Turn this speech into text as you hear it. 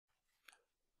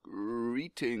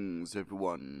Greetings,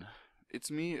 everyone. It's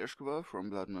me, Eshkova from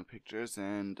Bloodman Pictures,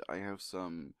 and I have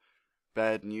some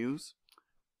bad news.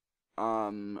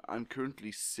 I'm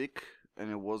currently sick, and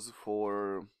it was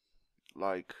for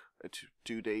like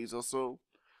 2 days or so,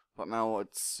 but now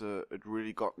it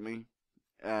really got me,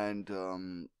 and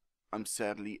I'm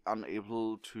sadly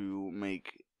unable to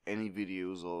make any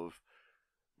videos of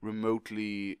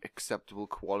remotely acceptable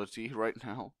quality right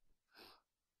now.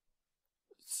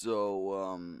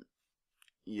 So,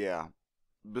 yeah.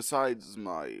 Besides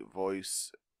my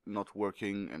voice not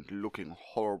working and looking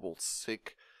horrible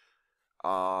sick,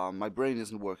 my brain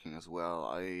isn't working as well.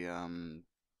 I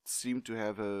seem to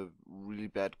have a really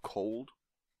bad cold,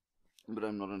 but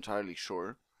I'm not entirely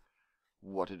sure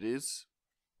what it is.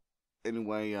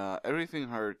 Anyway, everything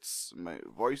hurts, my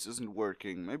voice isn't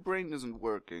working, my brain isn't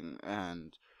working,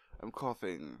 and I'm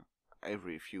coughing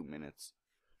every few minutes.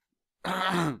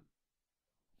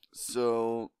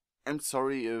 So, I'm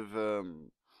sorry if,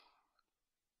 I'm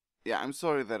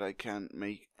sorry that I can't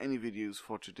make any videos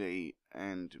for today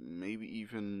and maybe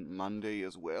even Monday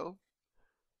as well.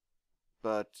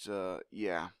 But,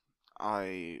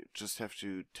 I just have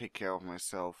to take care of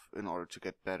myself in order to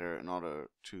get better, in order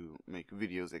to make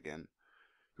videos again.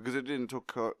 Because I didn't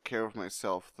take care of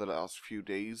myself the last few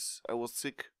days I was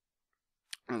sick,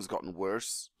 and it's gotten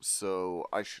worse, so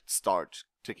I should start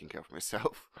taking care of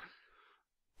myself.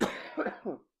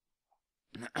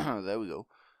 There we go.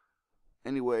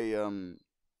 Anyway,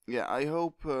 I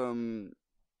hope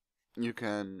you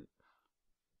can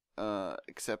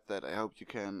accept that. I hope you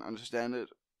can understand it.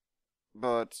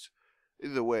 But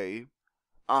either way,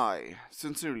 I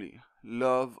sincerely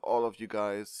love all of you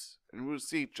guys, and we'll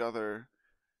see each other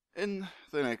in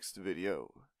the next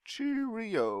video.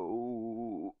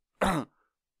 Cheerio! I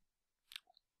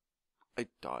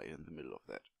die in the middle of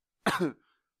that.